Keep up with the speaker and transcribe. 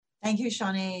Thank you,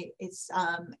 Shawnee.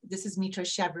 This is Mitra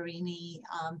Shavarini,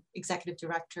 Executive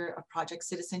Director of Project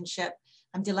Citizenship.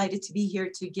 I'm delighted to be here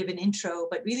to give an intro,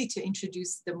 but really to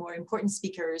introduce the more important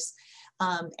speakers,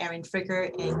 Erin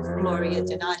Fricker and Gloria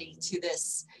Donati, to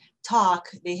this talk.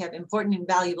 They have important and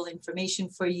valuable information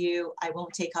for you. I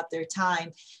won't take up their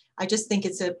time. I just think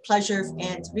it's a pleasure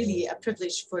and really a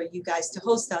privilege for you guys to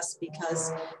host us,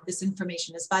 because this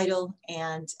information is vital,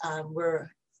 and we're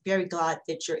very glad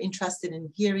that you're interested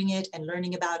in hearing it and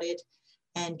learning about it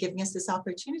and giving us this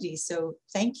opportunity. So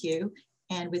thank you.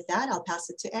 And with that, I'll pass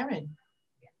it to Erin.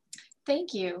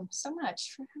 Thank you so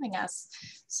much for having us.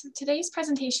 So today's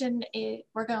presentation,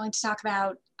 we're going to talk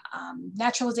about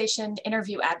naturalization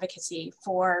interview advocacy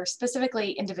for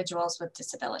specifically individuals with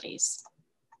disabilities.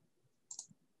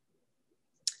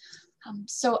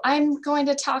 So I'm going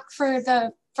to talk for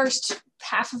the first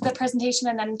half of the presentation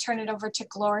and then turn it over to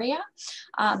Gloria.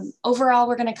 Overall,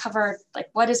 we're going to cover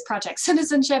what is Project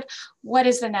Citizenship, what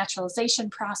is the naturalization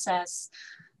process,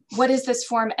 what is this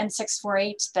form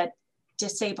N648 that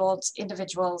disabled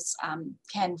individuals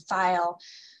can file,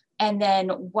 and then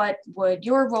what would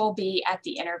your role be at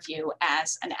the interview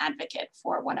as an advocate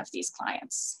for one of these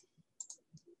clients.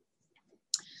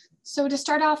 So to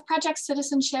start off, Project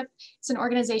Citizenship is an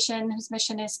organization whose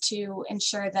mission is to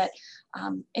ensure that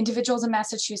individuals in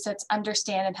Massachusetts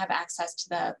understand and have access to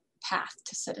the path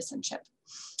to citizenship.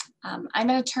 I'm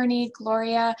an attorney,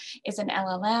 Gloria is an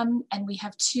LLM, and we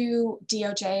have 2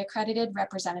 DOJ accredited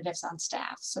representatives on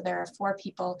staff. So there are 4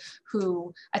 people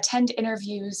who attend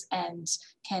interviews and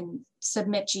can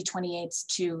submit G28s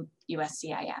to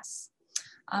USCIS.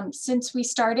 Since we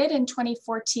started in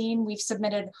 2014, we've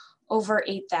submitted over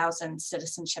 8,000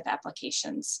 citizenship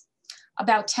applications.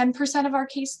 About 10% of our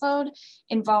caseload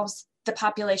involves the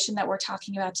population that we're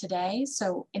talking about today,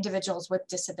 so individuals with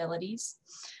disabilities.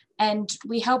 And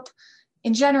we help,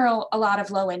 in general, a lot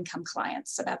of low-income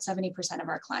clients. About 70% of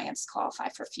our clients qualify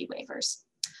for fee waivers.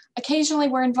 Occasionally,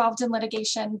 we're involved in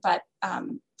litigation, but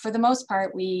for the most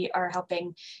part, we are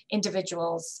helping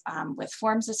individuals with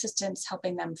forms assistance,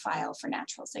 helping them file for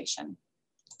naturalization.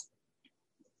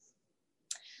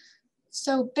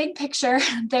 So big picture,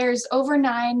 there's over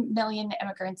 9 million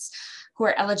immigrants who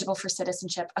are eligible for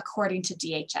citizenship according to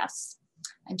DHS,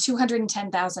 and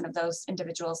 210,000 of those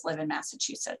individuals live in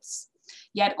Massachusetts.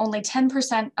 Yet only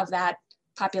 10% of that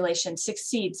population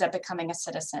succeeds at becoming a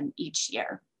citizen each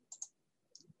year.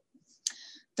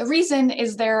 The reason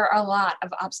is there are a lot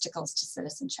of obstacles to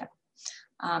citizenship.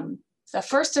 The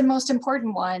first and most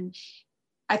important one,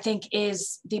 I think,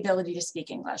 is the ability to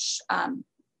speak English.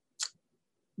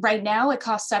 Right now, it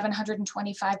costs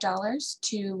 $725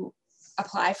 to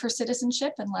apply for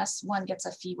citizenship unless one gets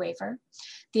a fee waiver.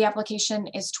 The application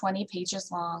is 20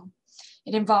 pages long.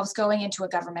 It involves going into a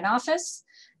government office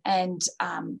and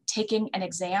taking an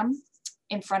exam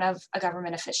in front of a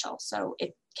government official. So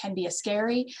it can be a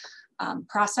scary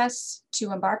process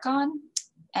to embark on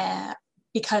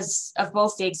because of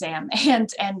both the exam and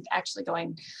actually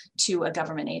going to a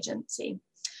government agency.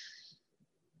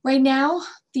 Right now,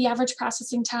 the average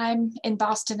processing time in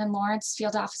Boston and Lawrence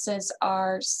field offices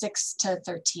are 6 to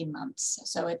 13 months.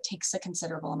 So it takes a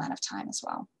considerable amount of time as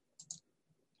well.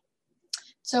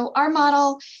 So our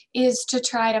model is to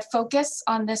try to focus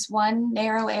on this one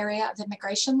narrow area of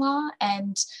immigration law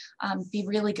and be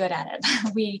really good at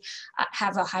it. We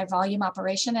have a high volume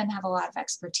operation and have a lot of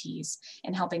expertise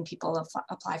in helping people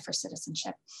apply for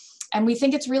citizenship. And we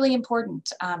think it's really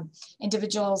important.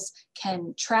 Individuals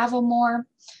can travel more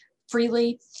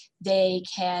freely. They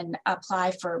can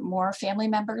apply for more family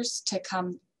members to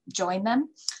come join them,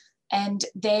 and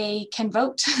they can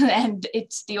vote. And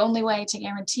it's the only way to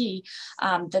guarantee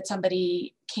that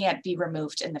somebody can't be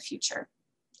removed in the future.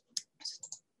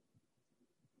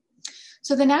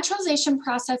 So the naturalization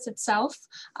process itself,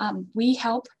 we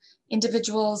help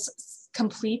individuals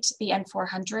complete the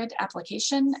N400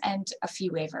 application and a fee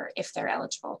waiver if they're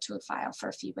eligible to file for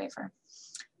a fee waiver.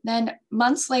 Then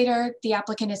months later, the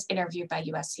applicant is interviewed by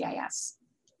USCIS.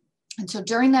 And so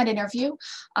during that interview,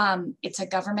 it's a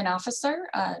government officer,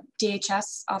 a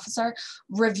DHS officer,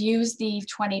 reviews the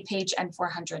 20-page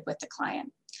N400 with the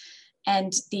client.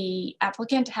 And the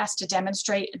applicant has to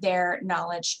demonstrate their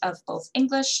knowledge of both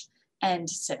English and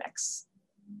civics.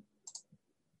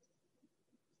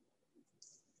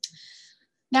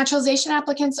 Naturalization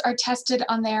applicants are tested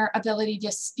on their ability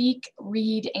to speak,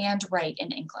 read, and write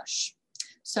in English.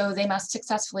 So they must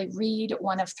successfully read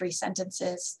one of 3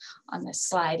 sentences. On this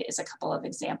slide is a couple of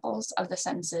examples of the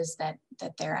sentences that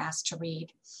they're asked to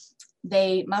read.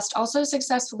 They must also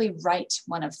successfully write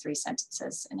one of 3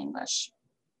 sentences in English.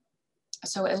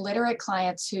 So illiterate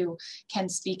clients who can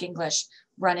speak English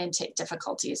run into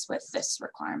difficulties with this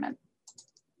requirement.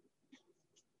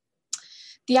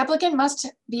 The applicant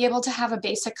must be able to have a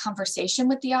basic conversation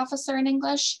with the officer in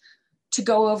English to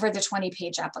go over the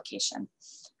 20-page application.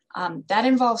 That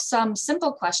involves some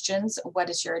simple questions. What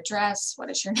is your address? What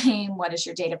is your name? What is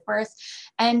your date of birth?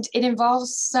 And it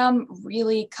involves some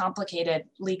really complicated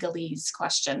legalese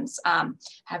questions.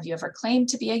 Have you ever claimed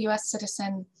to be a US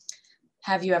citizen?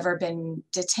 Have you ever been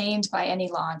detained by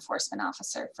any law enforcement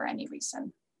officer for any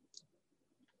reason?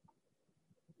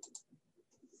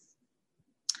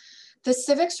 The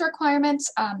civics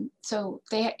requirements,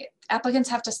 applicants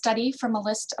have to study from a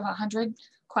list of 100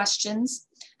 questions.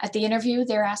 At the interview,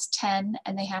 they're asked 10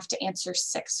 and they have to answer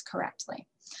 6 correctly.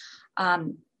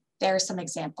 There are some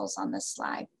examples on this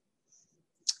slide.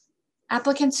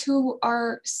 Applicants who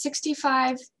are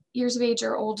 65 years of age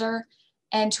or older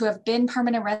and who have been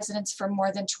permanent residents for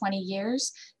more than 20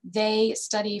 years, they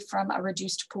study from a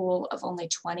reduced pool of only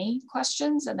 20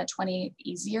 questions and the 20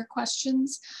 easier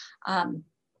questions.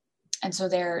 And so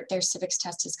their civics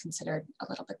test is considered a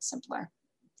little bit simpler.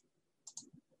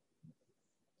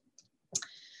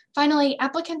 Finally,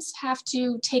 applicants have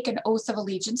to take an oath of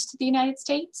allegiance to the United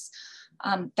States.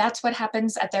 That's what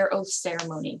happens at their oath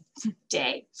ceremony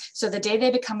day. So the day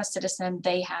they become a citizen,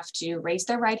 they have to raise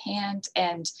their right hand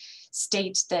and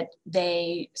state that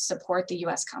they support the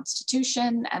US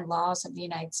Constitution and laws of the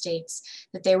United States,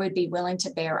 that they would be willing to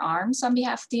bear arms on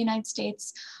behalf of the United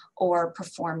States or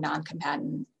perform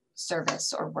non-combatant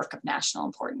service or work of national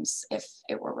importance if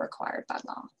it were required by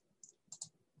law.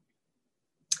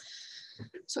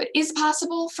 So it is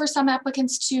possible for some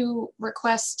applicants to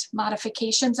request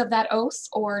modifications of that oath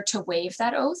or to waive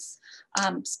that oath.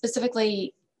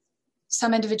 Specifically,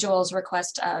 some individuals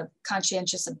request a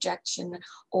conscientious objection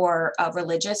or a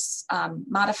religious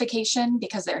modification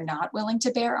because they're not willing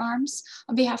to bear arms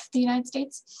on behalf of the United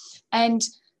States. And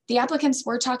the applicants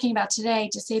we're talking about today,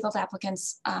 disabled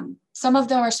applicants, some of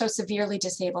them are so severely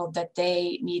disabled that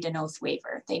they need an oath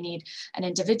waiver. They need an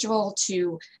individual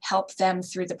to help them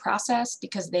through the process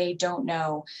because they don't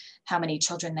know how many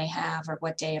children they have or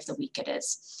what day of the week it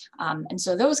is. And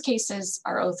so those cases,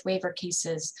 our oath waiver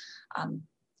cases,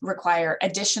 require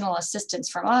additional assistance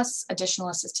from us, additional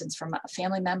assistance from a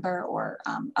family member or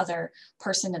other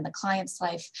person in the client's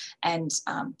life, and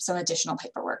some additional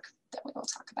paperwork that we will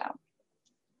talk about.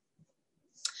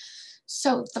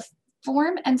 So the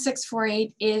Form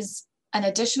N648 is an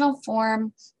additional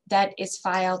form that is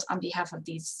filed on behalf of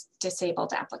these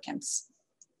disabled applicants.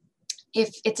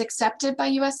 If it's accepted by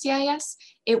USCIS,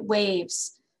 it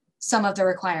waives some of the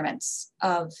requirements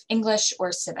of English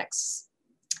or civics.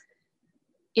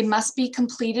 It must be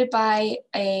completed by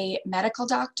a medical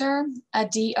doctor, a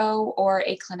DO, or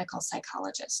a clinical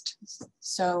psychologist.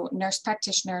 So nurse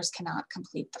practitioners cannot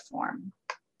complete the form.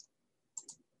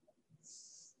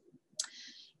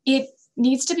 It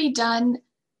needs to be done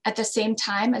at the same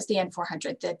time as the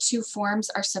N400. The two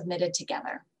forms are submitted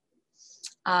together.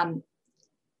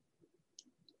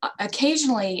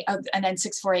 Occasionally, an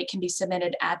N648 can be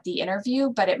submitted at the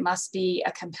interview, but it must be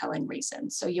a compelling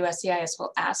reason. So USCIS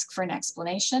will ask for an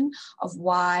explanation of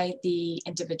why the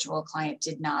individual client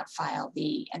did not file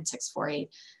the N648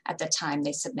 at the time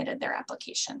they submitted their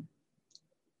application.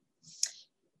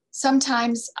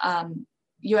 Sometimes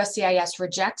USCIS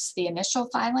rejects the initial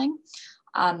filing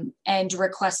and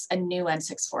requests a new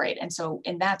N648. And so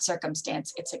in that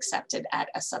circumstance, it's accepted at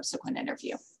a subsequent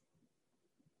interview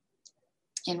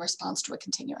in response to a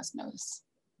continuous notice.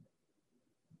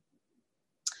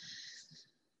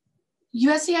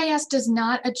 USCIS does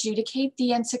not adjudicate the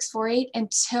N648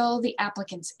 until the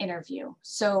applicant's interview.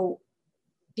 So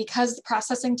because the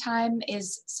processing time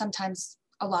is sometimes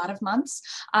a lot of months,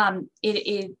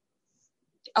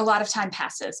 a lot of time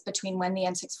passes between when the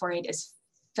N648 is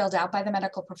filled out by the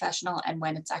medical professional and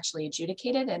when it's actually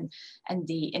adjudicated and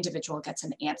the individual gets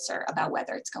an answer about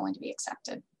whether it's going to be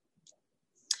accepted.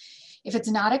 If it's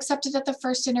not accepted at the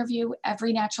first interview,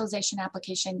 every naturalization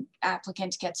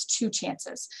applicant gets 2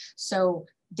 chances. So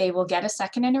they will get a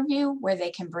second interview where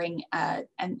they can bring a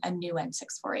new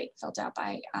N648 filled out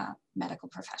by a medical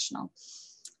professional.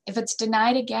 If it's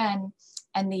denied again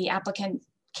and the applicant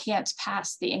can't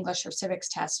pass the English or civics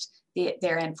test,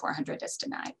 their N400 is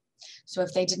denied. So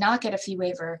if they did not get a fee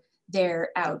waiver, they're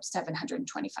out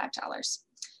 $725.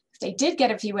 If they did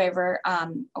get a fee waiver,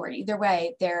 or either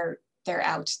way, they're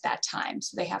out that time.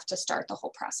 So they have to start the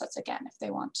whole process again if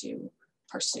they want to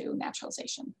pursue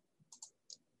naturalization.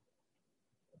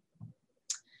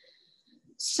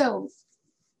 So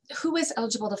who is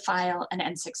eligible to file an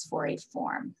N648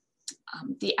 form?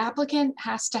 The applicant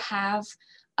has to have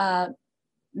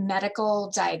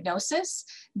medical diagnosis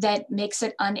that makes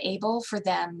it unable for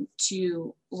them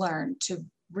to learn to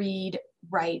read,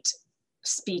 write,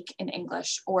 speak in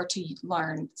English, or to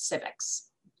learn civics.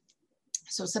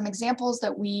 So some examples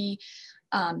that we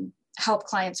help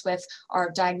clients with are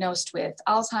diagnosed with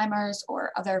Alzheimer's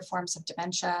or other forms of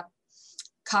dementia,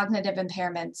 cognitive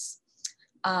impairments,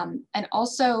 and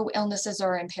also illnesses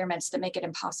or impairments that make it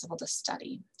impossible to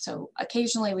study. So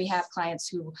occasionally we have clients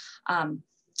who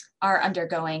are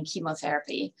undergoing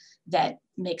chemotherapy that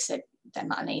makes them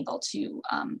unable to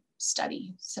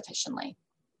study sufficiently.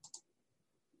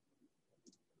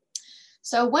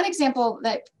 So one example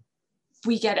that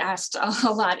we get asked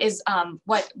a lot is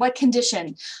what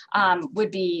condition would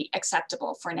be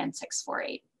acceptable for an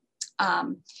N648.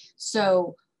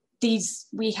 So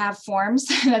we have forms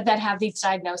that have these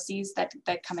diagnoses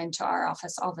that come into our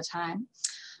office all the time.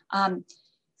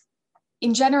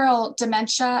 In general,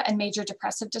 dementia and major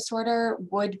depressive disorder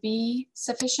would be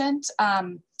sufficient,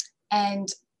 and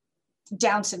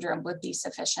Down syndrome would be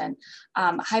sufficient.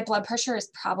 High blood pressure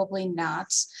is probably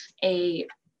not a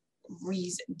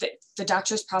reason. The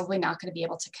doctor is probably not going to be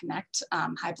able to connect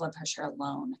high blood pressure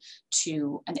alone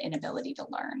to an inability to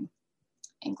learn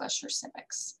English or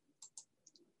civics.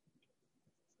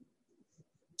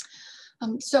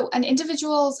 So an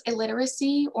individual's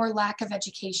illiteracy or lack of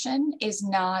education is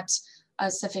not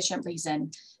a sufficient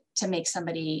reason to make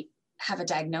somebody have a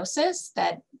diagnosis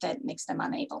that makes them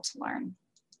unable to learn.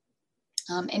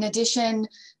 In addition,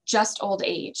 just old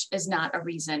age is not a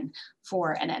reason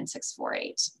for an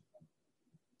N648.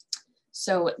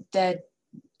 So the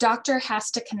doctor has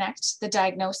to connect the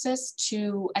diagnosis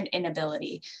to an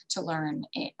inability to learn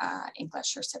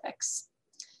English or civics.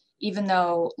 Even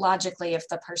though logically, if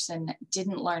the person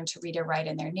didn't learn to read or write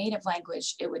in their native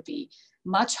language, it would be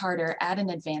much harder at an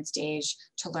advanced age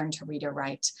to learn to read or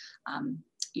write.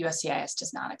 USCIS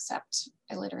does not accept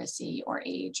illiteracy or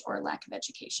age or lack of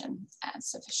education as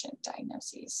sufficient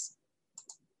diagnoses.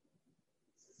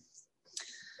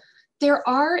 There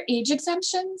are age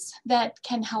exemptions that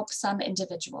can help some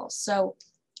individuals. So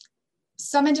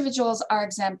some individuals are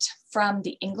exempt from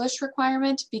the English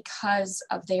requirement because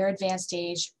of their advanced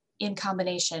age in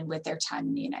combination with their time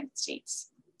in the United States.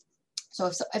 So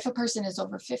if a person is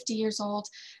over 50 years old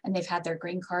and they've had their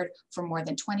green card for more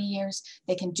than 20 years,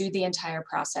 they can do the entire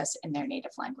process in their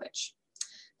native language.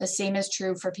 The same is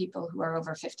true for people who are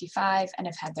over 55 and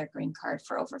have had their green card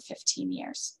for over 15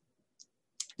 years.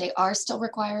 They are still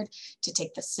required to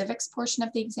take the civics portion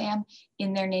of the exam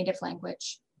in their native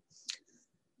language.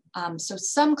 So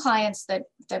some clients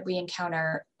that we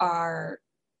encounter are,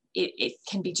 it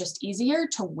can be just easier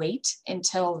to wait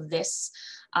until this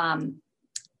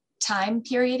time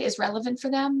period is relevant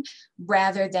for them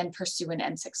rather than pursue an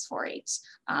N648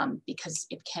 because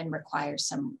it can require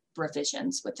some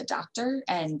revisions with the doctor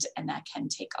and that can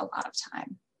take a lot of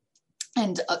time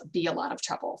and be a lot of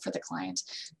trouble for the client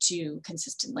to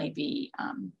consistently be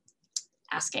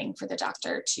asking for the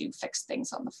doctor to fix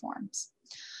things on the forms.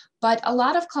 But a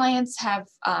lot of clients have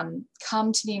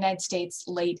come to the United States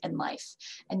late in life.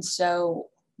 And so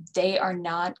they are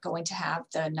not going to have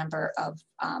the number of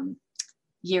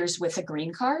years with a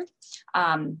green card.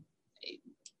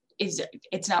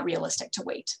 It's not realistic to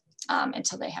wait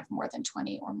until they have more than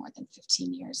 20 or more than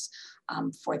 15 years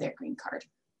for their green card.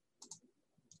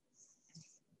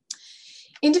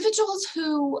 Individuals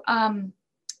who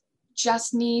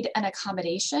just need an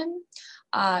accommodation,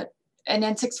 an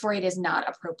N648 is not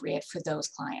appropriate for those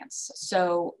clients.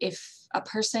 So if a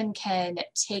person can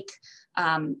take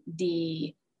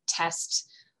the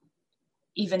test,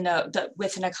 even though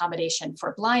with an accommodation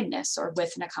for blindness or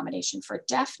with an accommodation for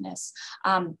deafness,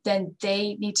 then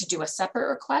they need to do a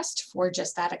separate request for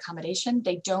just that accommodation.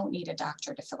 They don't need a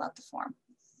doctor to fill out the form.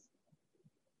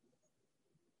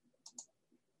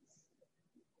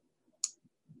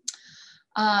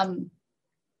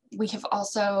 We have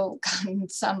also gotten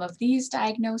some of these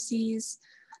diagnoses,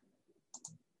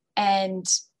 and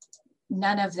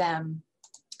none of them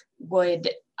would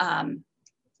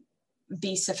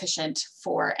be sufficient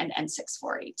for an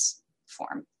N648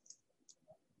 form.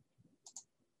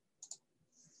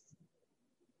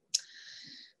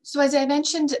 So as I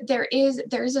mentioned, there is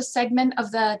a segment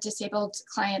of the disabled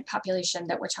client population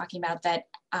that we're talking about that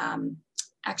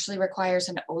actually requires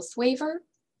an oath waiver.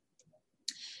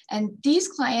 And these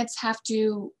clients have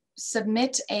to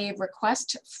submit a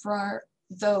request for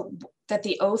that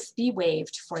the oath be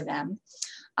waived for them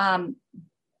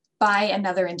by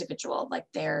another individual, like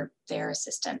their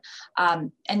assistant.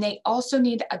 And they also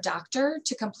need a doctor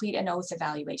to complete an oath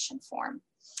evaluation form.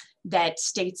 that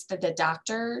states that the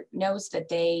doctor knows that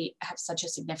they have such a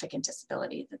significant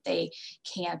disability that they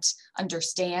can't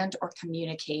understand or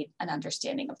communicate an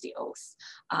understanding of the oath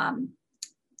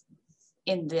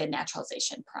in the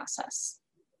naturalization process.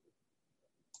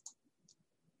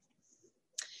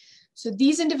 So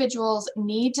these individuals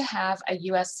need to have a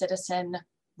US citizen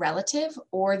relative,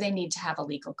 or they need to have a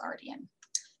legal guardian.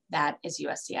 That is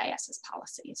USCIS's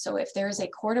policy. So if there is a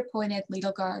court-appointed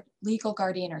legal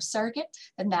guardian or surrogate,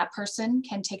 then that person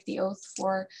can take the oath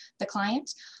for the client.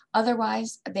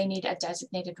 Otherwise, they need a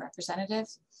designated representative,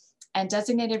 and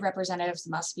designated representatives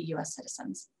must be US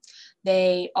citizens.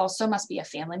 They also must be a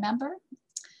family member,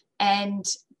 and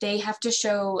they have to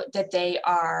show that they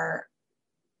are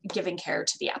giving care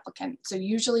to the applicant. So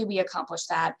usually we accomplish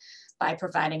that by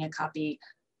providing a copy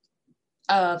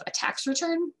of a tax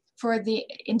return for the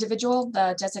individual,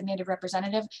 the designated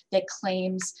representative, that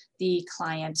claims the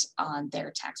client on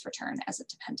their tax return as a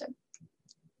dependent.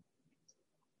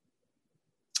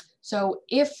 So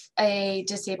if a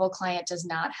disabled client does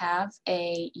not have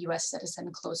a US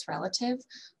citizen close relative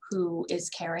who is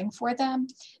caring for them,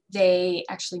 they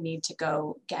actually need to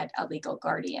go get a legal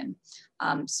guardian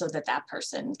so that that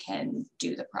person can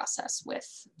do the process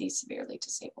with these severely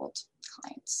disabled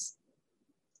clients.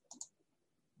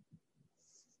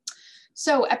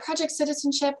 So at Project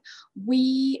Citizenship,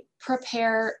 we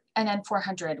prepare an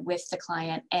N-400 with the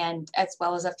client, and as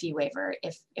well as a fee waiver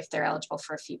if they're eligible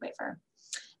for a fee waiver.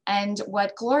 And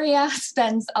what Gloria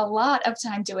spends a lot of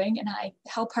time doing, and I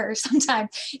help her sometimes,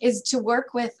 is to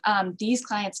work with these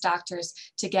clients' doctors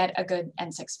to get a good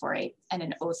N-648 and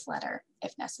an oath letter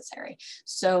if necessary.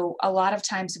 So a lot of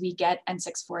times we get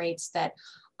N-648s that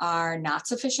are not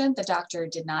sufficient. The doctor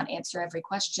did not answer every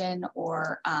question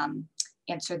or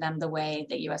answer them the way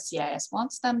that USCIS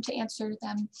wants them to answer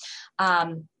them.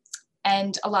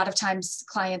 And a lot of times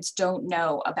clients don't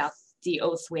know about the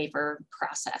oath waiver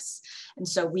process. And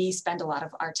so we spend a lot of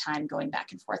our time going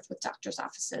back and forth with doctors'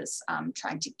 offices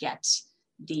trying to get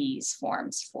these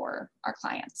forms for our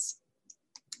clients.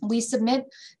 We submit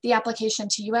the application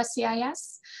to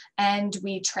USCIS and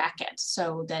we track it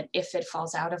so that if it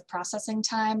falls out of processing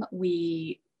time,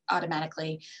 we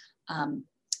automatically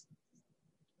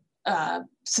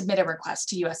submit a request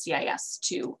to USCIS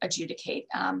to adjudicate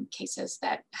cases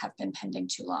that have been pending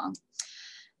too long.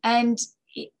 And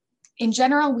in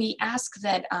general, we ask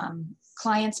that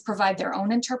clients provide their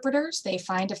own interpreters. They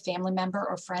find a family member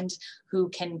or friend who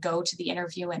can go to the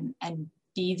interview and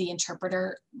be the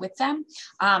interpreter with them.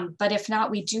 But if not,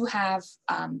 we do have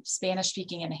Spanish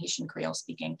speaking and Haitian Creole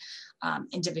speaking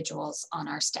individuals on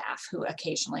our staff who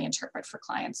occasionally interpret for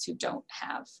clients who don't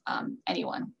have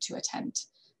anyone to attend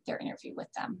their interview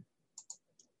with them.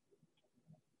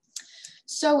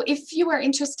 So if you are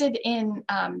interested in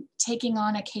taking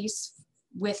on a case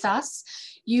with us,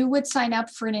 you would sign up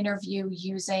for an interview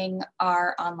using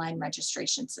our online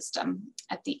registration system.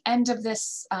 At the end of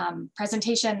this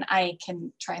presentation, I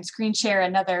can try and screen share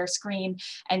another screen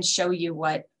and show you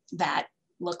what that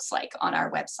looks like on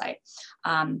our website.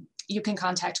 You can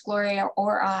contact Gloria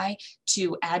or I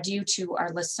to add you to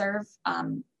our listserv.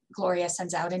 Gloria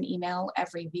sends out an email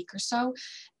every week or so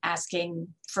asking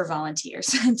for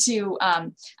volunteers to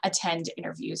attend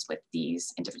interviews with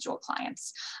these individual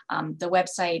clients. The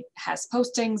website has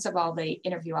postings of all the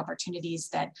interview opportunities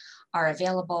that are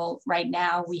available. Right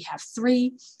now we have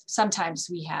 3, sometimes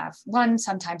we have 1,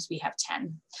 sometimes we have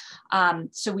 10.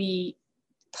 So we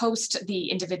post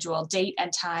the individual date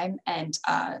and time and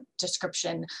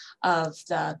description of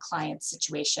the client's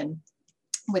situation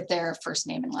with their first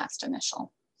name and last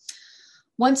initial.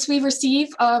 Once we receive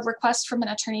a request from an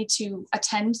attorney to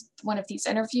attend one of these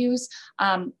interviews,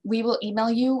 we will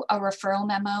email you a referral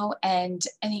memo and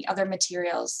any other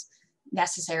materials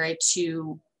necessary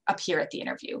to appear at the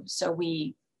interview. So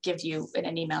we give you in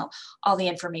an email all the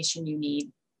information you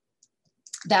need.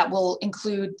 That will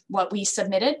include what we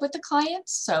submitted with the client,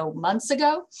 so months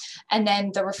ago, and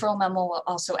then the referral memo will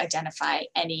also identify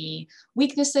any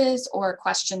weaknesses or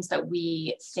questions that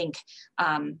we think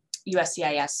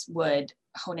USCIS would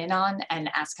hone in on and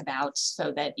ask about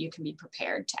so that you can be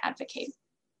prepared to advocate.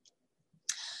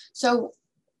 So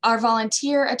our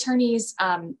volunteer attorneys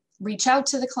reach out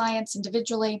to the clients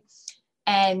individually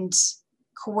and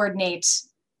coordinate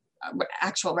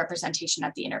actual representation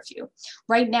at the interview.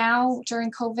 Right now, during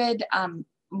COVID,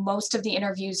 most of the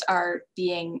interviews are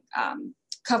being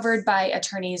covered by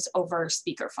attorneys over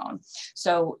speakerphone.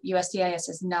 So USCIS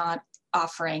is not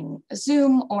offering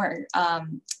Zoom or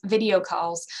video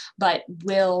calls, but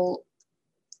will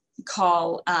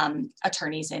call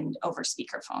attorneys in over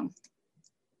speakerphone.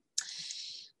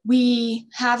 We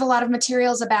have a lot of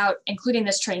materials about, including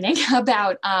this training,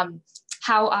 about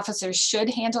how officers should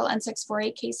handle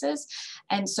N648 cases.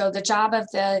 And so the job of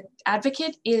the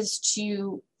advocate is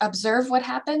to observe what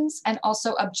happens and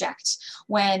also object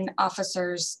when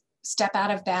officers step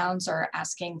out of bounds or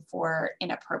asking for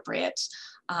inappropriate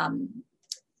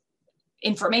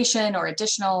information or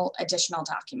additional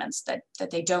documents that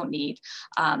they don't need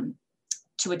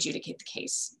to adjudicate the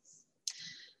case.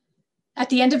 At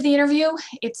the end of the interview,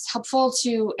 it's helpful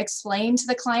to explain to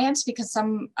the client, because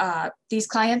these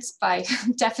clients by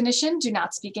definition do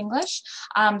not speak English.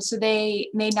 So they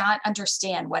may not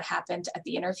understand what happened at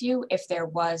the interview if there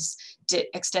was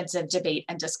extensive debate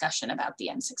and discussion about the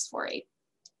N648.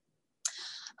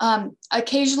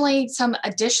 Occasionally, some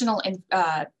additional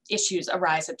issues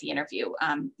arise at the interview.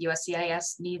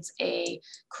 USCIS needs a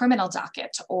criminal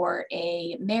docket or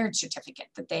a marriage certificate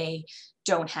that they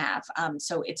don't have.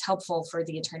 So it's helpful for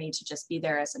the attorney to just be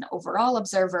there as an overall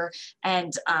observer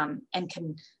and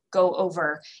can go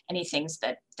over any things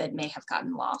that may have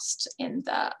gotten lost in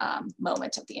the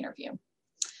moment of the interview.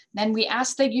 Then we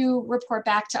ask that you report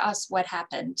back to us what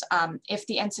happened. If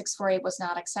the N648 was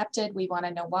not accepted, we want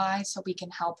to know why, so we can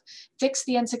help fix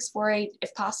the N648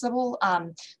 if possible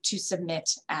to submit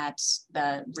at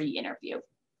the re-interview.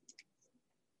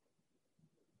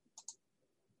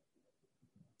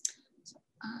 So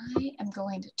I am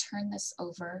going to turn this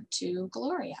over to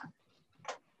Gloria.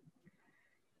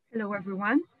 Hello,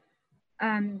 everyone.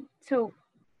 So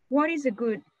what is a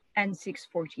good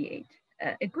N648?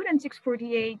 A good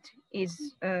N648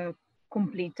 is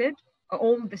completed.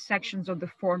 All the sections of the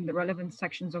form, the relevant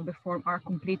sections of the form, are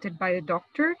completed by the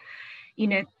doctor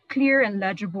in a clear and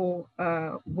legible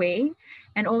way.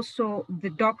 And also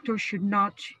the doctor should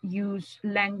not use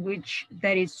language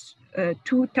that is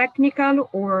too technical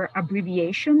or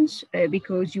abbreviations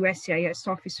because USCIS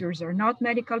officers are not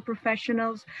medical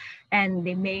professionals and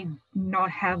they may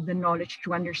not have the knowledge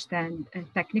to understand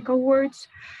technical words.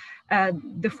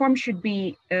 The form should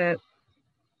be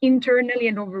internally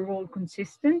and overall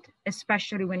consistent,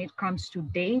 especially when it comes to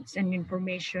dates and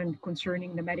information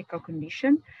concerning the medical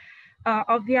condition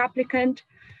of the applicant.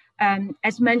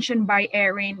 As mentioned by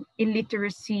Erin,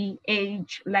 illiteracy,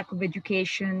 age, lack of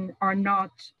education are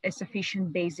not a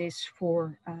sufficient basis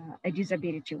for a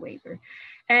disability waiver.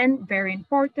 And very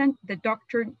important, the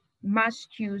doctor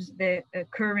must use the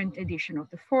current edition of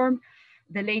the form.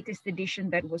 The latest edition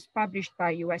that was published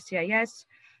by USCIS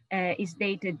is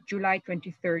dated July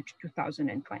 23rd,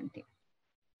 2020.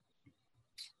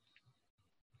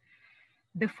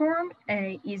 The form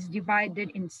is divided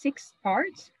in 6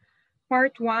 parts.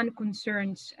 Part 1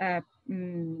 concerns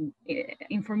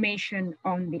information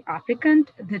on the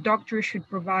applicant. The doctor should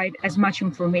provide as much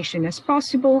information as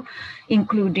possible,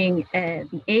 including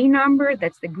the A number,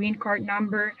 that's the green card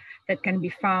number, that can be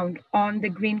found on the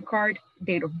green card,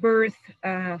 date of birth,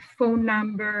 phone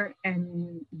number,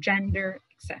 and gender,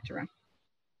 etc.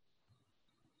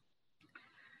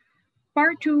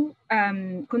 Part 2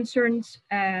 concerns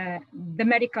the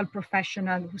medical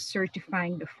professional who's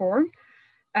certifying the form.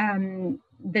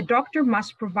 The doctor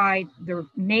must provide their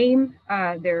name,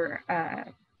 their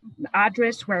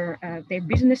address, their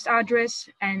business address,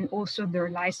 and also their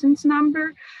license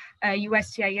number.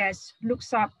 USCIS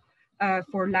looks up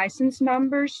for license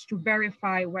numbers to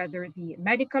verify whether the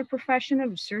medical professional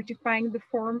who's certifying the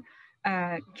form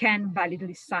can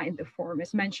validly sign the form.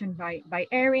 As mentioned by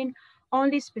Erin,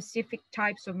 only specific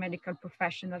types of medical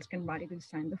professionals can validly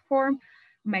sign the form.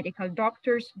 Medical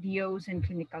doctors, DOs, and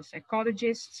clinical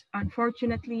psychologists.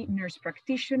 Unfortunately, nurse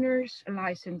practitioners,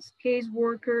 licensed case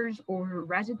workers, or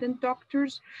resident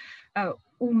doctors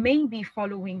who may be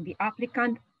following the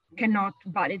applicant cannot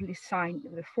validly sign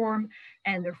the form,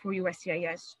 and therefore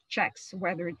USCIS checks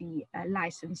whether the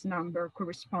license number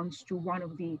corresponds to one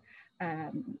of the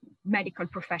medical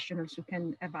professionals who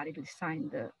can validly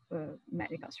sign the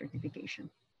medical certification.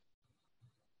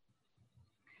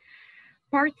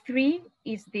 Part 3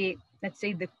 is let's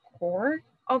say, the core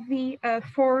of the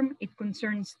form. It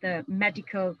concerns the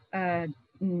medical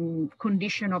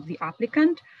condition of the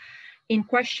applicant. In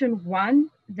question 1,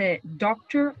 the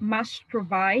doctor must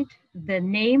provide the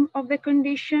name of the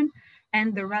condition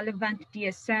and the relevant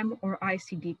DSM or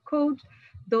ICD code.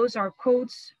 Those are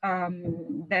codes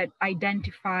that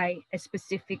identify a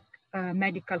specific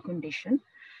medical condition.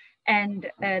 And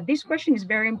this question is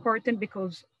very important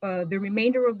because the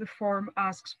remainder of the form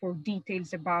asks for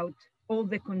details about all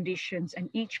the conditions and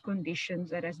each condition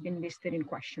that has been listed in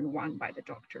question 1 by the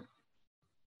doctor.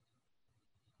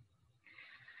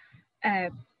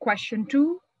 Question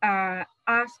 2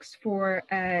 asks for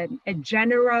a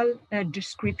general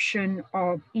description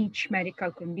of each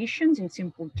medical conditions in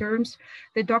simple terms.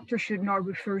 The doctor should not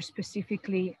refer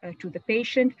specifically to the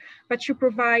patient, but should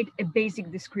provide a basic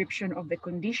description of the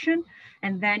condition.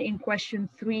 And then in question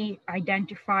 3,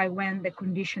 identify when the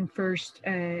condition first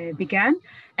began.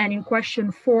 And in question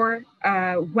 4,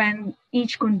 when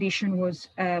each condition was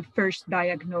first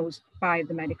diagnosed by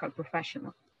the medical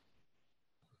professional.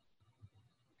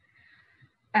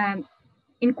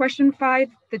 In question 5,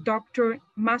 the doctor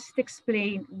must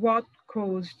explain what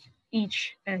caused each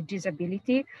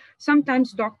disability. Sometimes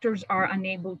doctors are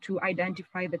unable to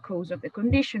identify the cause of the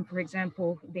condition. For example,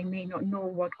 they may not know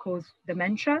what caused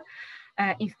dementia,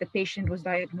 if the patient was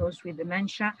diagnosed with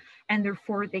dementia, and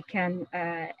therefore they can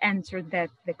answer that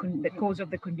the cause of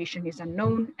the condition is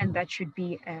unknown, and that should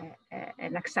be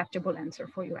an acceptable answer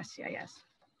for USCIS.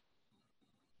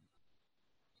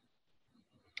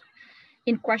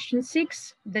 In question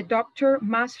 6, the doctor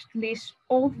must list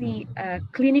all the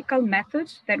clinical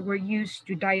methods that were used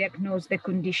to diagnose the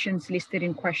conditions listed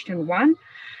in question 1.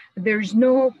 There's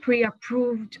no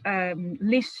pre-approved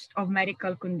list of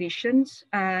medical conditions,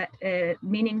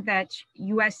 meaning that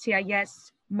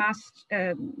USCIS must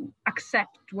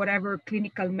accept whatever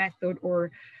clinical method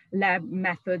or lab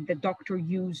method the doctor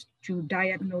used to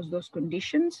diagnose those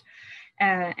conditions.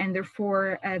 And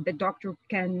therefore, the doctor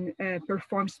can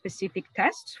perform specific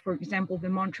tests, for example, the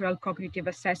Montreal Cognitive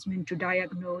Assessment to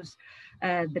diagnose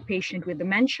the patient with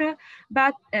dementia,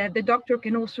 but the doctor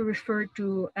can also refer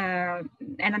to an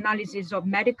analysis of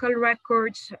medical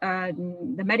records,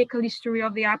 the medical history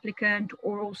of the applicant,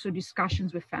 or also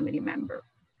discussions with family members.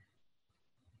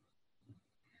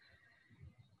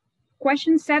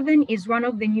 Question 7 is one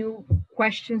of the new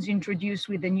questions introduced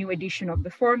with the new edition of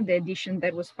the form, the edition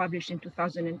that was published in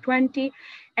 2020.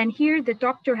 And here the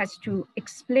doctor has to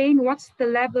explain what's the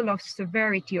level of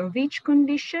severity of each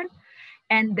condition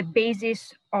and the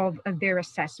basis of their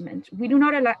assessment. We do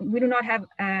not have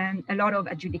a lot of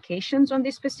adjudications on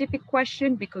this specific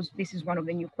question because this is one of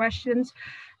the new questions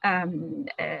and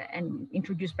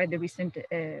introduced by the recent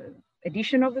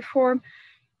edition of the form.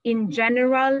 In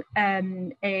general,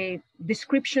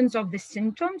 descriptions of the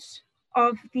symptoms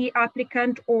of the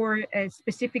applicant or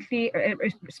specifically a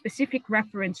specific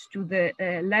reference to the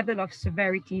level of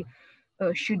severity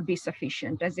should be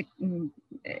sufficient, as in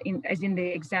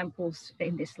the examples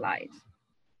in the slides.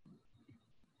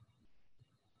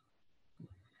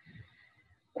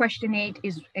 Question 8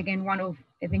 is again one of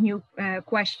the new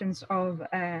questions of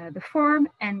the form,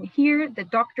 and here the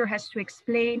doctor has to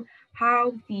explain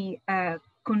how the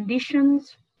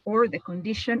conditions or the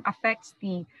condition affects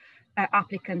the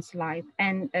applicant's life,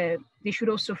 and they should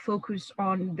also focus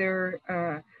on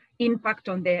their impact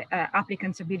on the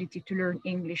applicant's ability to learn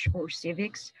English or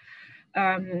civics.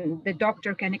 The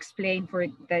doctor can explain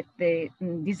that the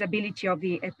disability of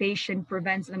the patient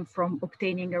prevents them from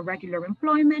obtaining a regular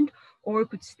employment, or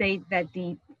could state that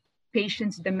the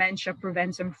patient's dementia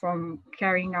prevents them from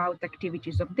carrying out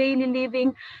activities of daily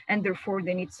living, and therefore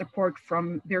they need support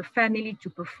from their family to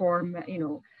perform,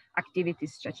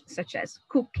 activities such as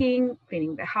cooking,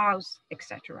 cleaning the house,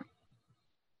 etc.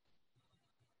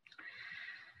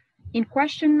 In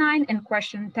question 9 and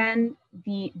question 10,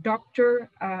 the doctor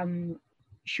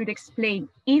should explain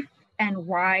if and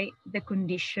why the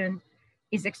condition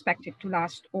is expected to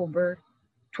last over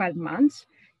 12 months.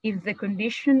 If the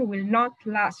condition will not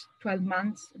last 12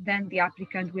 months, then the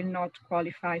applicant will not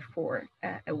qualify for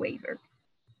a waiver.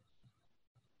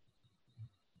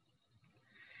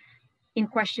 In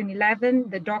question 11,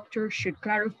 the doctor should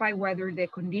clarify whether the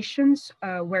conditions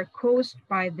were caused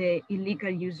by the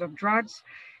illegal use of drugs.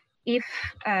 If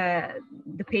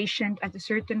the patient at a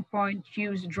certain point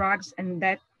used drugs and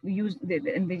the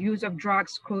use of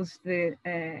drugs caused the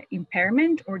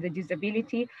impairment or the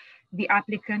disability, the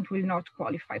applicant will not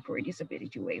qualify for a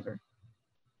disability waiver.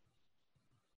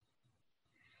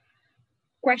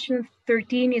 Question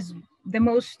 13 is the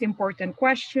most important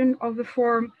question of the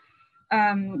form.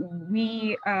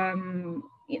 We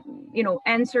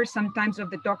answers sometimes of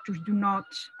the doctors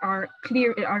are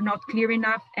not clear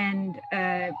enough, and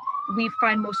we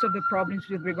find most of the problems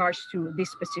with regards to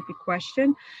this specific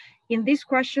question. In this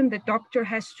question, the doctor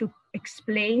has to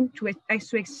explain to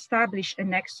establish a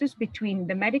nexus between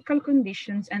the medical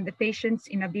conditions and the patient's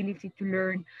inability to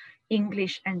learn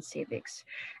English and civics.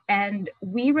 And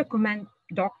we recommend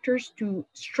doctors to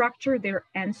structure their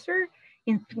answer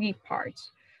in 3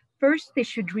 parts. First, they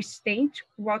should restate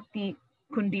what the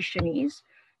condition is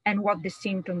and what the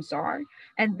symptoms are.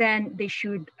 And then they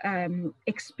should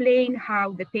explain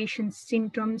how the patient's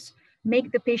symptoms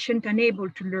make the patient unable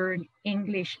to learn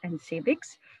English and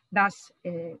civics. thus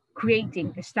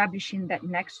establishing that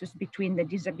nexus between the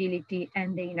disability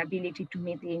and the inability to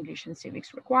meet the English and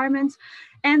civics requirements.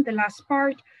 And in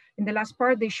the last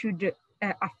part, they should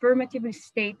affirmatively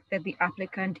state that the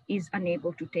applicant is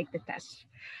unable to take the test.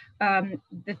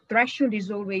 The threshold is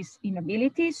always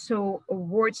inability, so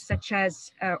words such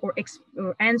as, or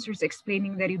answers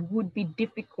explaining that it would be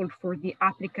difficult for the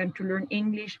applicant to learn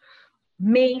English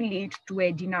may lead to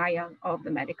a denial of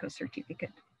the medical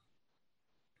certificate.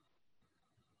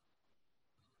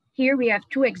 Here we have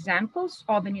two examples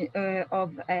of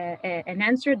an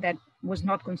answer that was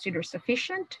not considered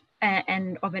sufficient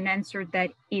and of an answer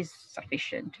that is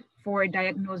sufficient for a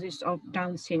diagnosis of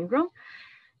Down syndrome.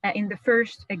 In the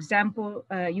first example,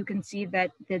 you can see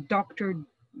that the doctor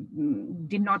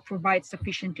did not provide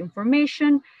sufficient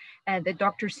information. The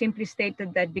doctor simply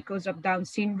stated that because of Down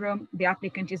syndrome, the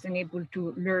applicant is unable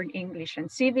to learn English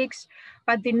and civics,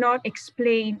 but did not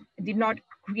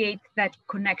create that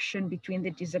connection between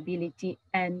the disability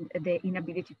and the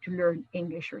inability to learn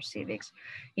English or civics.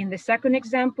 In the second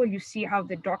example, you see how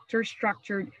the doctor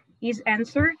structured his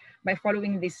answer by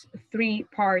following this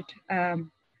three-part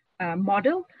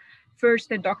model. First,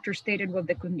 the doctor stated what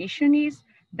the condition is.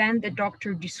 Then the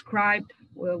doctor described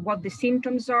what the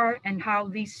symptoms are and how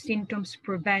these symptoms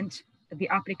prevent the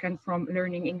applicant from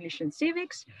learning English and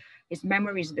civics. His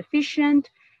memory is deficient,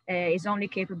 is only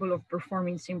capable of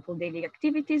performing simple daily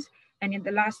activities. And in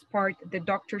the last part, the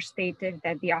doctor stated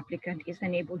that the applicant is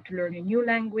unable to learn a new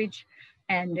language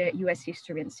and US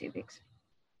history and civics.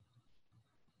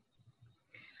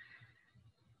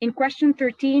 In question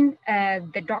 13,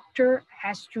 the doctor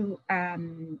has to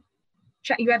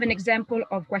check. You have an example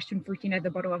of question 14 at the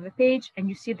bottom of the page, and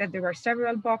you see that there are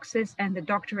several boxes and the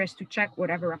doctor has to check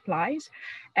whatever applies.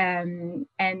 And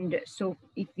so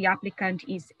if the applicant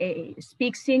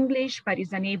speaks English, but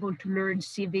is unable to learn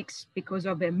civics because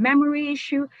of a memory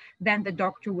issue, then the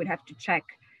doctor would have to check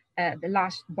the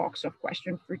last box of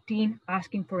question 13,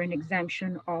 asking for an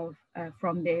exemption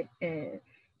from the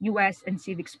US and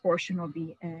civics portion of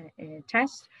the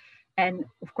test. And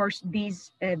of course,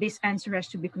 this answer has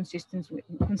to be consistent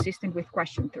with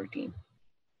question 13.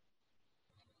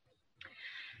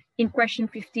 In question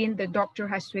 15, the doctor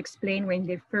has to explain when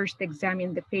they first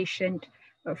examine the patient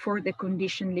for the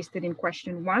condition listed in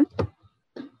question 1.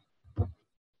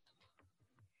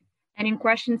 And in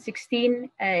question 16,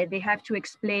 they have to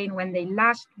explain when they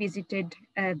last visited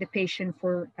the patient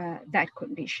for that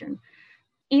condition.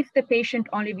 If the patient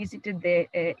only visited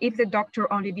if the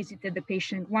doctor only visited the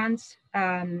patient once,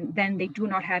 then they do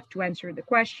not have to answer the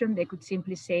question. They could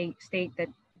simply state that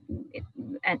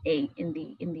an A in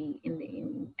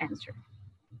the answer.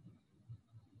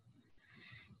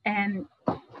 And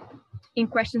in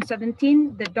question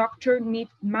 17, the doctor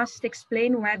must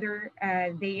explain whether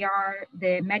they are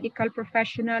the medical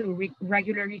professional who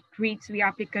regularly treats the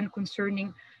applicant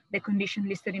concerning the condition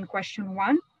listed in question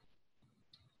 1.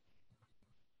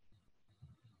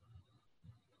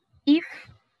 If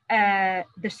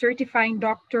the certifying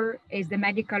doctor is the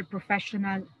medical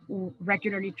professional who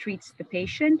regularly treats the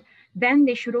patient, then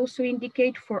they should also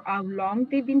indicate for how long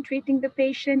they've been treating the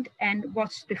patient and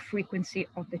what's the frequency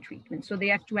of the treatment. So they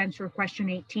have to answer question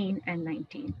 18 and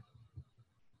 19.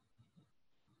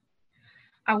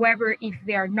 However, if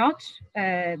they are not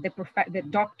the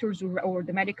doctors or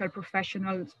the medical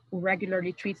professionals who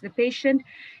regularly treats the patient,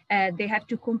 they have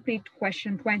to complete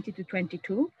question 20 to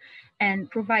 22 and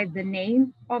provide the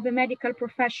name of the medical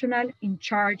professional in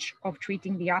charge of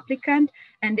treating the applicant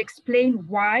and explain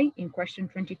why, in question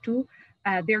 22,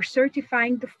 they're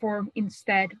certifying the form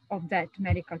instead of that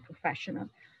medical professional.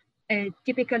 A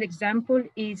typical example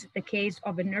is the case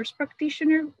of a nurse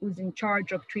practitioner who's in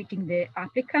charge of treating the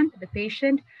applicant, the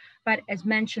patient, but as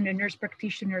mentioned, a nurse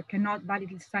practitioner cannot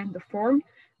validly sign the form.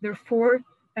 Therefore,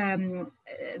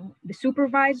 the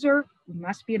supervisor, who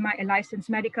must be a licensed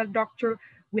medical doctor,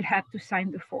 will have to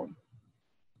sign the form.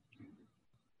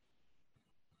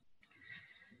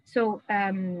 So,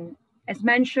 as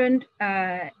mentioned,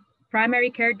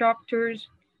 primary care doctors,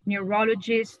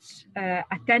 neurologists,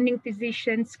 attending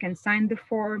physicians can sign the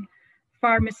form.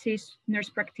 Pharmacists, nurse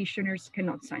practitioners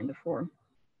cannot sign the form.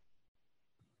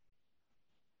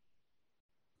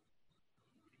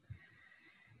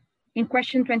 In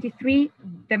question 23,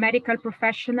 the medical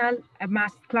professional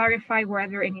must clarify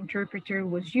whether an interpreter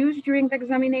was used during the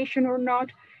examination or not.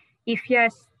 If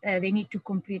yes, they need to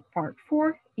complete part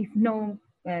 4. If no,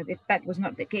 if that was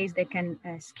not the case, they can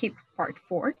skip part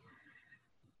 4.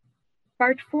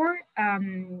 Part 4,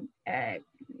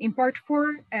 in part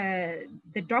 4,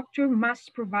 the doctor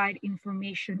must provide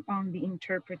information on the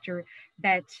interpreter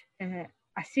that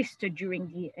assisted during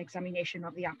the examination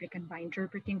of the applicant by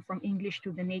interpreting from English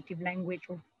to the native language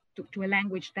or to a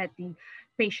language that the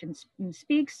patient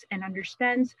speaks and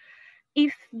understands.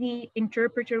 If the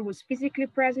interpreter was physically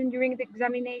present during the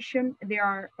examination,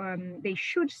 they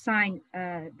should sign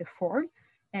the form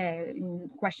in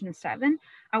question 7.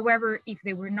 However, if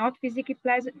they were not physically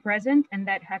present, and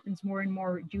that happens more and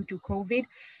more due to COVID,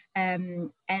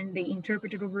 and they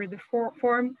interpreted over the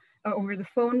form, over the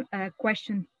phone,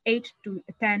 question 8 to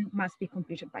 10 must be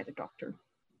completed by the doctor.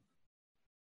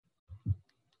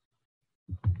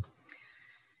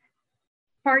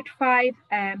 Part 5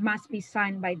 must be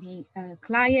signed by the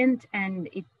client, and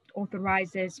it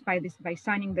authorizes by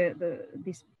signing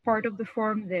this part of the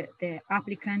form, the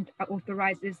applicant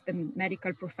authorizes the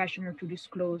medical professional to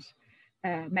disclose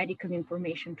medical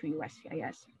information to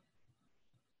USCIS.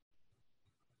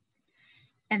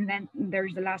 And then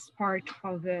there's the last part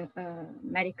of the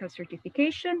medical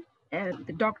certification.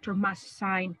 The doctor must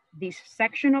sign this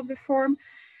section of the form.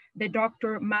 The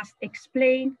doctor must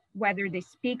explain whether they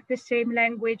speak the same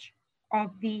language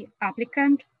of the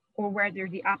applicant or whether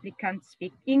the applicant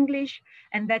speaks English.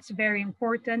 And that's very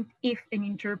important if an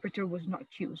interpreter was not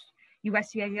used.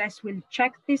 USCIS will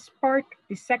check this part,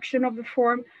 this section of the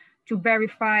form, to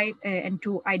verify and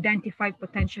to identify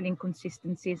potential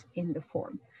inconsistencies in the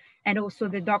form. And also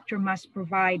the doctor must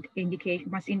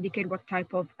indicate what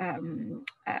type of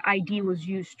ID was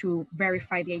used to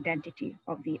verify the identity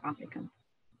of the applicant.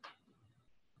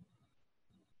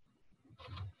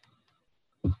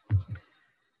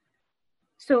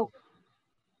 So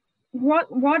what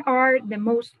are the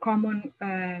most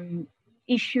common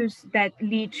issues that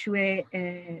lead to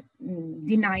a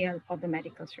denial of the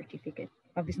medical certificate,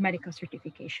 of this medical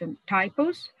certification?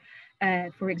 Typos.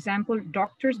 For example,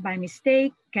 doctors by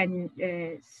mistake can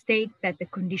state that the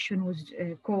condition was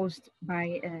caused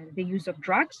by the use of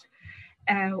drugs,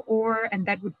 and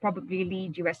that would probably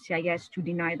lead USCIS to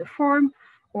deny the form,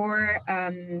 or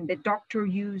the doctor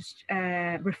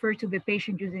referred to the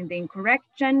patient using the incorrect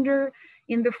gender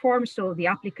in the form. So the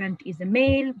applicant is a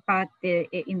male, but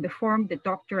in the form, the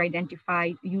doctor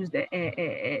used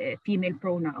a female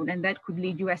pronoun, and that could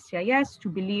lead USCIS to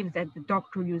believe that the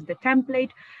doctor used the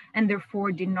template and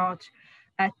therefore did not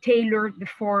tailor the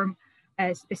form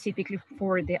specifically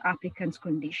for the applicant's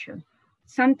condition.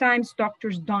 Sometimes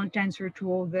doctors don't answer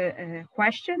to all the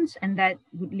questions, and that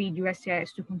would lead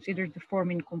USCIS to consider the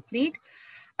form incomplete.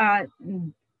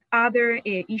 Other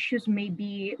issues may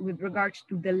be with regards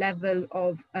to the level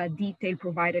of detail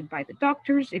provided by the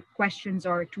doctors. If questions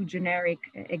are too generic,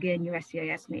 again,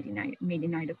 USCIS may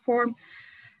deny the form.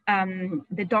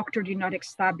 The doctor did not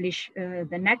establish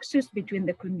the nexus between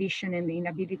the condition and the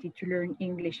inability to learn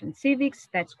English and civics.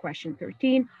 That's question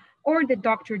 13. Or the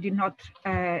doctor did not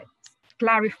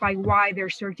clarify why they're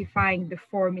certifying the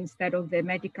form instead of the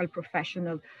medical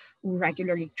professional who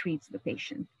regularly treats the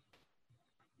patient.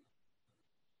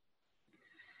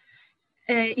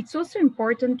 It's also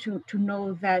important to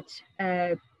know that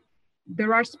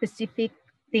there are specific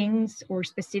things or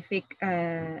specific,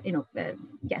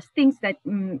 things that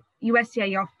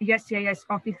USCIS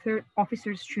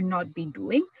officers should not be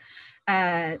doing.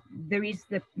 There is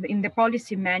in the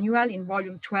policy manual in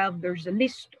volume 12, there's a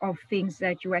list of things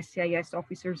that USCIS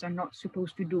officers are not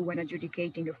supposed to do when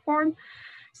adjudicating a form.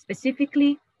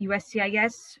 Specifically,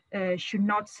 USCIS should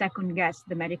not second guess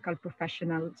the medical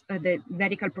professional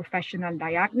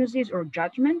diagnosis or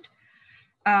judgment.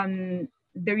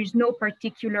 There is no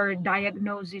particular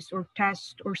diagnosis or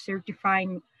test or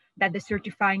certifying that the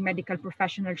certifying medical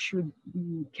professional should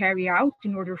carry out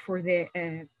in order for the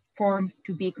form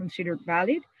to be considered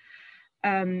valid.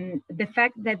 The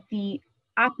fact that the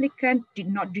applicant did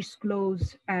not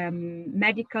disclose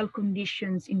medical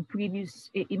conditions in previous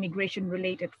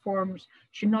immigration-related forms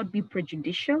should not be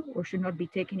prejudicial or should not be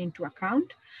taken into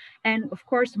account. And of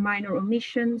course, minor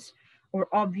omissions or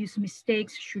obvious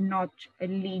mistakes should not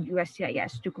lead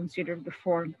USCIS to consider the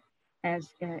form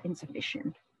as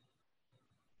insufficient.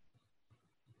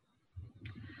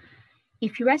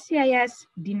 If USCIS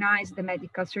denies the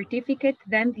medical certificate,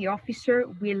 then the officer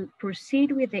will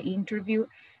proceed with the interview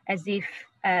as if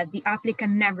the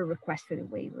applicant never requested a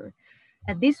waiver.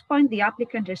 At this point, the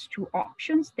applicant has two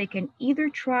options. They can either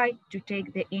try to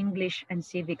take the English and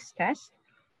civics test,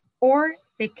 or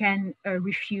they can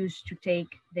refuse to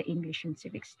take the English and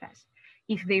civics test.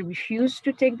 If they refuse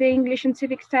to take the English and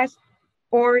civics test,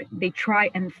 or they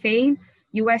try and fail,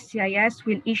 USCIS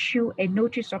will issue a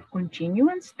notice of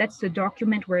continuance. That's the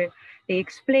document where they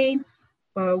explain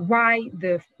why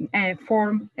the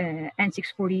form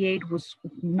N648 was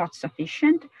not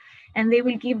sufficient. And they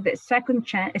will give a second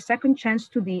chance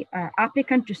to the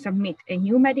applicant to submit a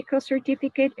new medical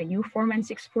certificate, a new Form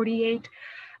N648,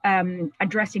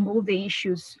 addressing all the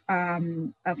issues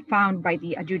found by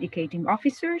the adjudicating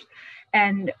officers.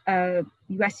 And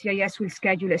USCIS will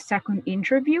schedule a second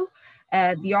interview.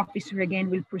 The officer again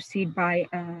will proceed by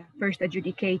first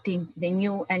adjudicating the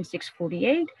new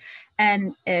N648.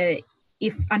 And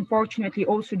if unfortunately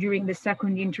also during the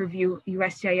second interview,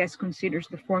 USCIS considers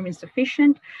the form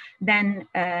insufficient, then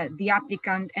the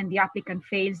applicant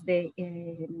fails the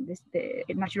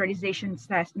naturalization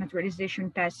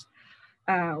test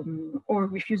or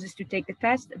refuses to take the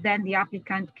test, then the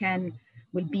applicant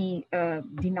will be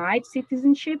denied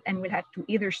citizenship and will have to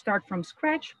either start from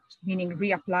scratch, meaning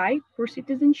reapply for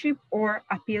citizenship, or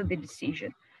appeal the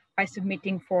decision by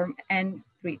submitting Form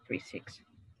N336.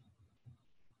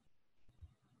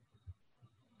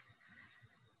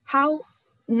 How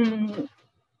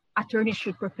attorneys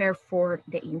should prepare for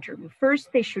the interview?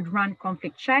 First, they should run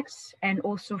conflict checks and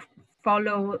also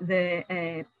follow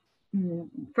the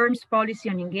firm's policy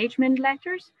on engagement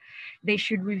letters. They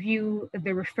should review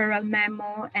the referral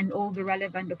memo and all the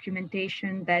relevant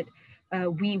documentation that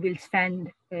we will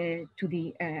send to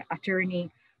the attorney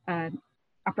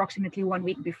approximately 1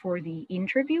 week before the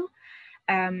interview.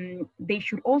 They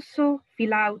should also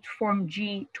fill out Form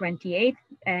G28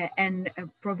 and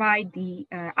provide the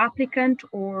applicant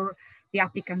or the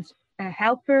applicant's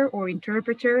helper or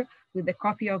interpreter with a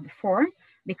copy of the form,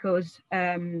 because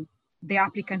the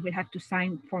applicant will have to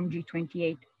sign Form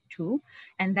G28 too.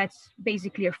 And that's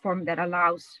basically a form that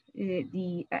allows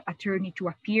the attorney to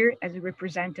appear as a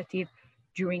representative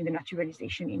during the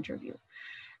naturalization interview.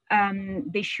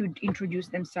 They should introduce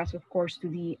themselves, of course, to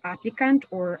the applicant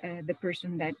or the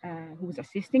person that who's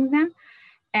assisting them.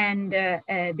 And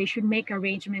they should make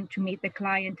arrangement to meet the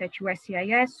client at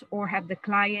USCIS, or have the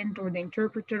client or the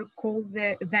interpreter call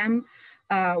them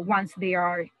once they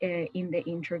are in the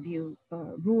interview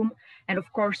room. And of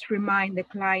course, remind the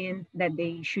client that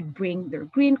they should bring their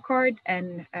green card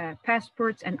and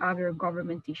passports and other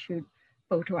government issued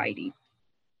photo ID.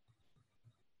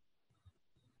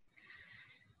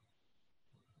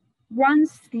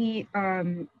 Once the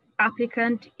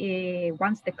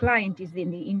once the client is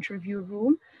in the interview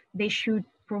room, they should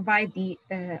provide the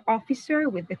officer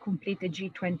with the completed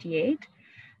G28.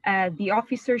 The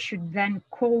officer should then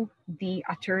call the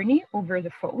attorney over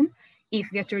the phone. If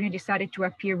the attorney decided to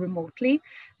appear remotely,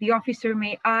 the officer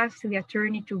may ask the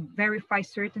attorney to verify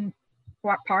certain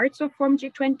parts of Form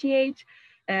G28.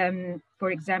 For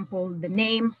example, the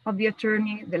name of the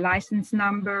attorney, the license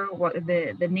number,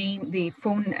 the name, the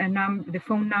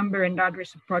phone number and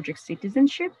address of project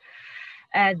citizenship.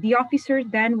 The officer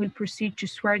then will proceed to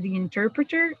swear the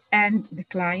interpreter and the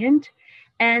client.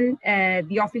 And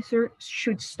the officer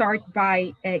should start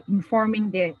by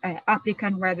informing the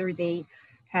applicant whether they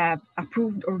have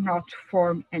approved or not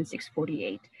Form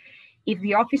N648. If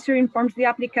the officer informs the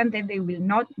applicant that they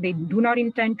do not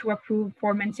intend to approve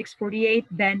Form N648,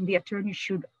 then the attorney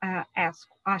should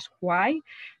ask why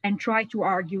and try to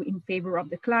argue in favor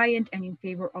of the client and in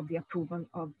favor of the approval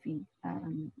of the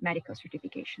medical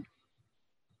certification.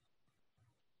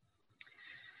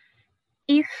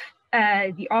 If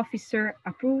the officer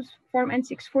approves Form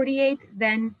N648,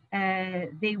 then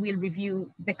they will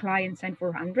review the client's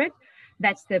N400.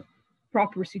 That's the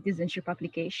proper citizenship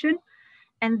application.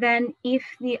 And then if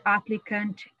the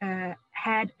applicant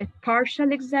had a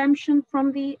partial exemption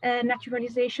from the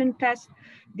naturalization test,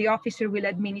 the officer will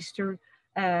administer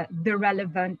the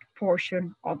relevant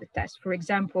portion of the test. For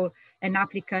example, an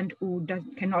applicant who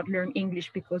cannot learn English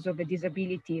because of a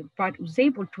disability, but who's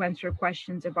able to answer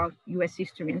questions about US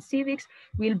history and civics,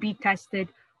 will be tested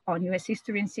on US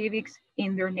history and civics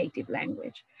in their native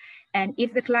language. And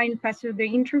if the client passes the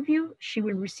interview, she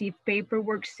will receive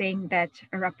paperwork saying that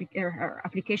her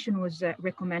application was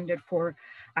recommended for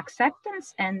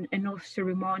acceptance, and an oath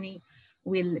ceremony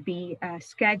will be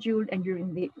scheduled. And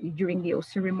during the oath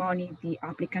ceremony, the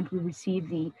applicant will receive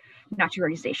the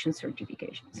naturalization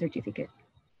certificate.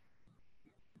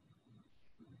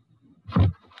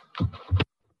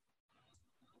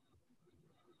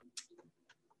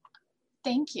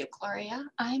 Thank you, Gloria.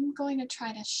 I'm going to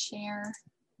try to share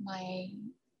my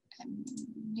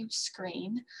new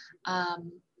screen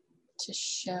to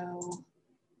show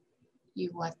you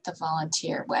what the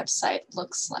volunteer website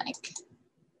looks like.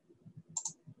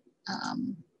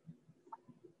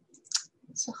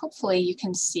 So hopefully you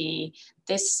can see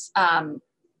this.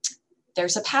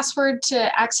 There's a password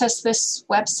to access this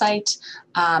website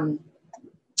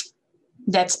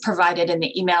that's provided in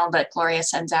the email that Gloria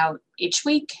sends out each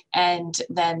week. And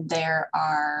then there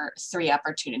are 3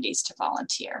 opportunities to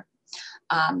volunteer.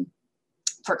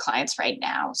 for clients right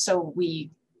now. So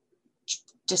we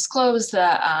disclose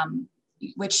the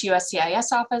which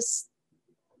USCIS office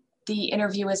the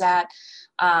interview is at,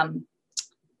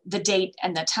 the date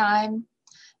and the time,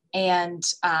 and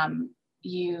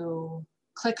you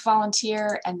click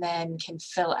volunteer and then can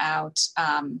fill out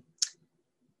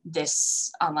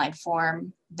this online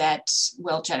form that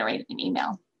will generate an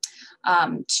email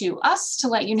to us to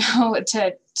let you know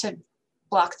to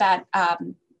block that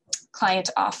client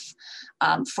off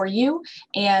for you.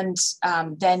 And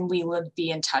then we would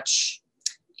be in touch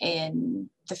in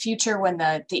the future when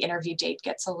the interview date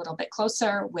gets a little bit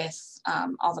closer with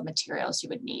all the materials you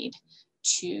would need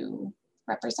to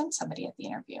represent somebody at the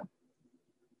interview.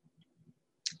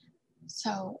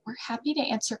 So we're happy to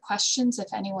answer questions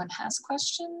if anyone has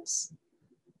questions.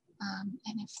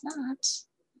 And if not,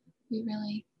 we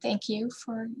really thank you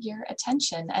for your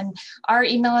attention. And our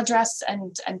email address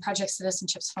and Project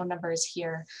Citizenship's phone number is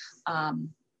here.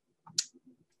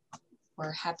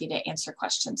 We're happy to answer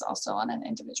questions also on an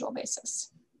individual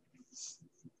basis.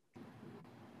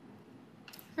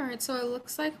 All right, so it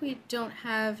looks like we don't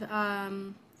have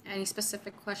any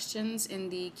specific questions in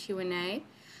the Q&A.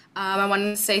 I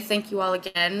wanted to say thank you all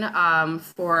again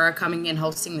for coming and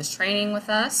hosting this training with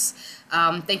us.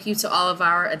 Thank you to all of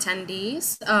our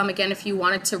attendees. Again, if you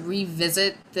wanted to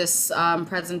revisit this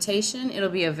presentation, it'll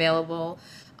be available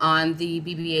on the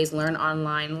BBA's Learn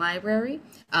Online library.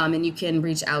 And you can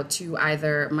reach out to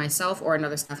either myself or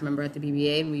another staff member at the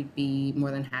BBA, and we'd be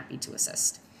more than happy to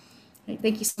assist. Okay,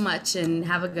 thank you so much and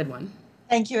have a good one.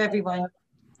 Thank you, everyone.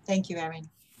 Thank you, Erin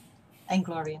and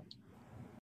Gloria.